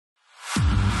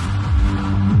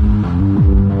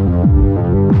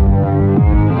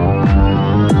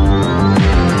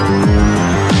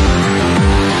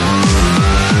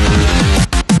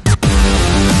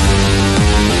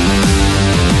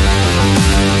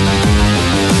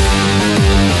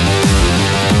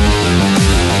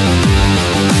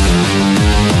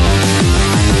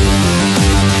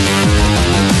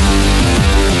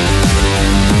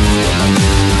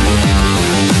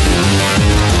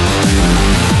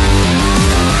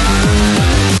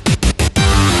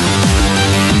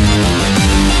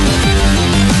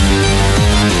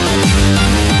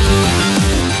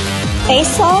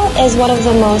is one of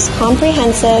the most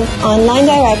comprehensive online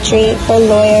directory for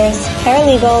lawyers,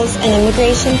 paralegals, and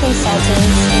immigration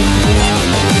consultants.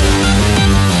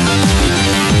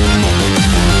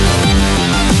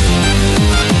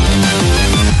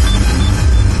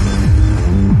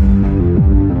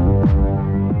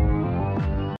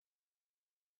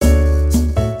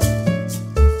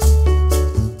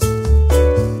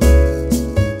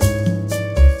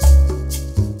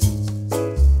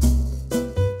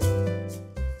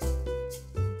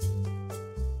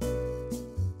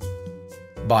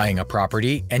 Buying a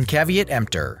property and caveat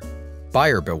emptor.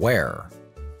 Buyer beware.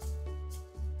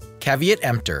 Caveat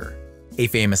emptor, a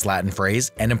famous Latin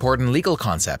phrase and important legal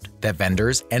concept that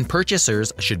vendors and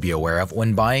purchasers should be aware of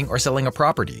when buying or selling a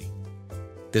property.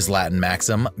 This Latin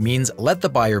maxim means let the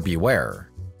buyer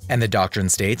beware, and the doctrine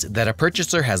states that a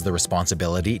purchaser has the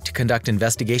responsibility to conduct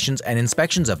investigations and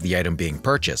inspections of the item being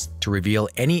purchased to reveal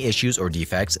any issues or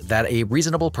defects that a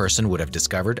reasonable person would have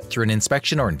discovered through an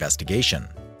inspection or investigation.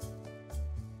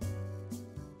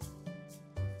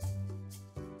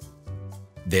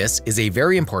 This is a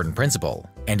very important principle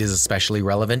and is especially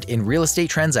relevant in real estate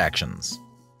transactions.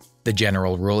 The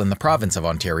general rule in the province of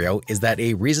Ontario is that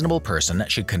a reasonable person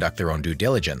should conduct their own due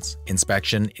diligence,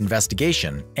 inspection,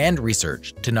 investigation, and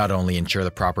research to not only ensure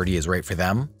the property is right for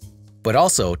them, but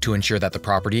also to ensure that the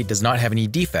property does not have any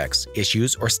defects,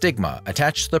 issues, or stigma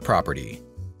attached to the property.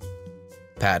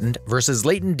 Patent versus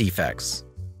latent defects.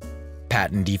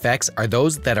 Patent defects are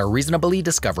those that are reasonably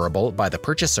discoverable by the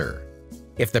purchaser,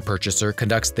 if the purchaser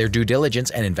conducts their due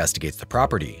diligence and investigates the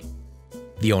property.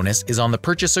 The onus is on the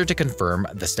purchaser to confirm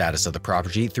the status of the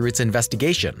property through its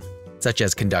investigation, such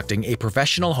as conducting a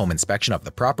professional home inspection of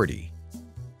the property.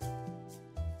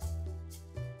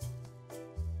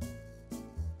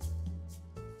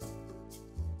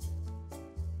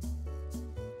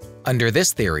 Under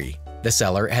this theory, the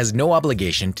seller has no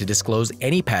obligation to disclose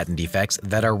any patent defects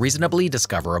that are reasonably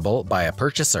discoverable by a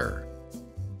purchaser.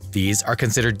 These are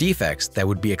considered defects that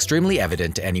would be extremely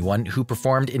evident to anyone who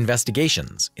performed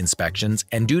investigations, inspections,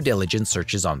 and due diligence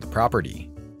searches on the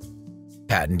property.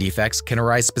 Patent defects can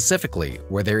arise specifically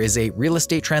where there is a real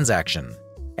estate transaction,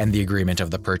 and the agreement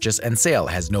of the purchase and sale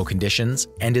has no conditions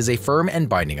and is a firm and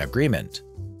binding agreement.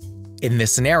 In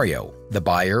this scenario, the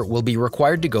buyer will be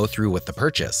required to go through with the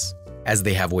purchase, as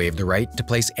they have waived the right to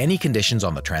place any conditions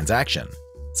on the transaction,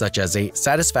 such as a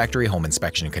satisfactory home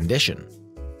inspection condition.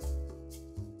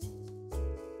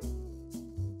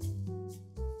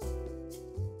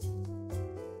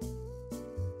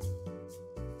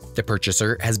 The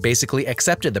purchaser has basically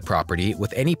accepted the property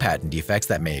with any patent defects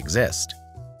that may exist.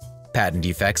 Patent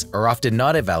defects are often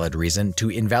not a valid reason to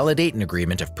invalidate an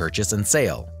agreement of purchase and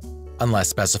sale, unless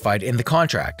specified in the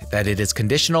contract that it is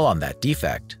conditional on that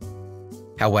defect.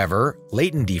 However,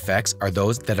 latent defects are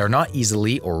those that are not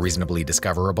easily or reasonably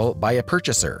discoverable by a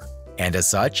purchaser, and as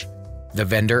such, the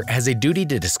vendor has a duty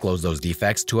to disclose those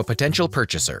defects to a potential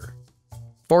purchaser.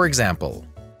 For example,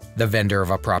 the vendor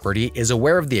of a property is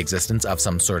aware of the existence of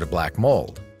some sort of black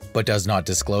mold, but does not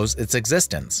disclose its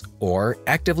existence or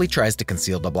actively tries to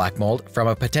conceal the black mold from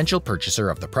a potential purchaser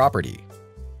of the property.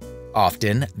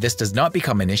 Often, this does not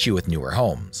become an issue with newer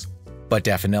homes, but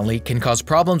definitely can cause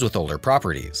problems with older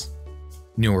properties.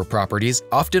 Newer properties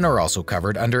often are also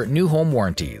covered under new home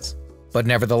warranties, but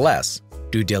nevertheless,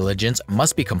 due diligence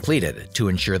must be completed to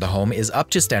ensure the home is up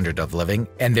to standard of living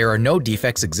and there are no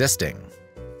defects existing.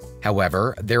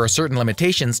 However, there are certain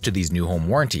limitations to these new home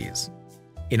warranties.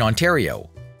 In Ontario,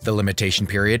 the limitation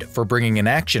period for bringing an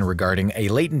action regarding a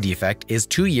latent defect is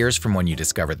 2 years from when you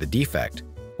discover the defect,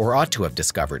 or ought to have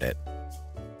discovered it.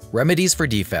 Remedies for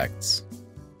defects.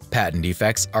 Patent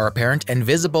defects are apparent and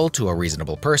visible to a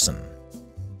reasonable person.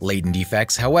 Latent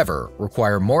defects, however,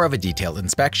 require more of a detailed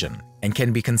inspection and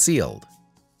can be concealed.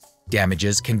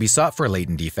 Damages can be sought for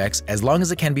latent defects as long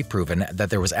as it can be proven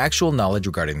that there was actual knowledge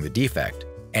regarding the defect,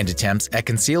 and attempts at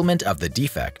concealment of the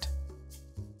defect.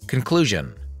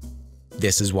 Conclusion.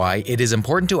 This is why it is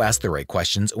important to ask the right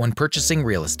questions when purchasing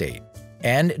real estate,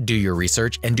 and do your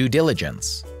research and due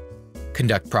diligence.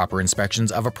 Conduct proper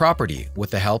inspections of a property with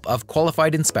the help of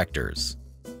qualified inspectors.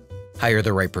 Hire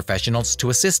the right professionals to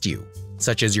assist you,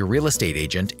 such as your real estate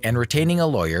agent, and retaining a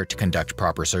lawyer to conduct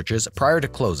proper searches prior to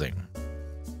closing.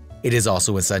 It is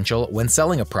also essential when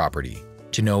selling a property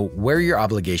to know where your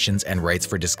obligations and rights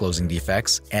for disclosing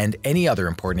defects and any other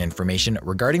important information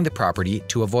regarding the property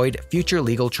to avoid future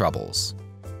legal troubles.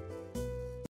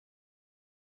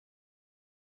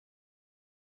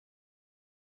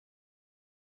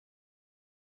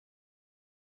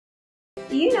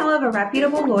 Do you know of a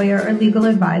reputable lawyer or legal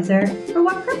advisor? For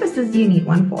what purposes do you need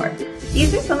one for?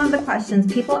 These are some of the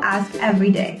questions people ask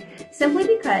every day. simply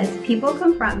because people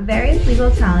confront various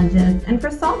legal challenges, and for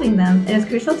solving them, it is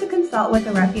crucial to consult with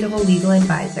a reputable legal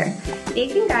advisor. They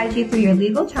can guide you through your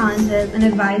legal challenges and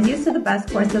advise you to the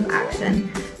best course of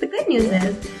action. The good news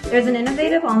is, there's an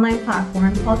innovative online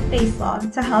platform called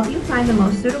FACELAW to help you find the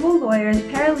most suitable lawyers,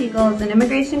 paralegals, and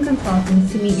immigration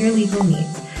consultants to meet your legal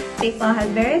needs. FACELAW has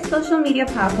various social media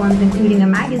platforms including a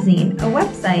magazine, a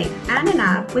website, and an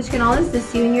app which can all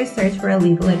assist you in your search for a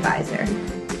legal advisor.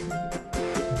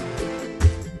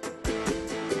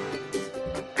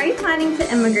 Are you planning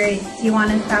to immigrate? Do you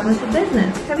want to establish a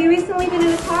business? Have you recently been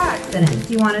in a car accident?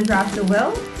 Do you want to draft a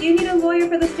will? Do you need a lawyer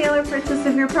for the sale or purchase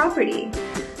of your property?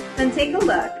 Then take a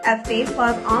look at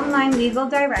FACELAW's online legal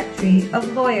directory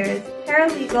of lawyers,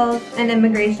 paralegals, and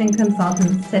immigration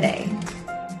consultants today.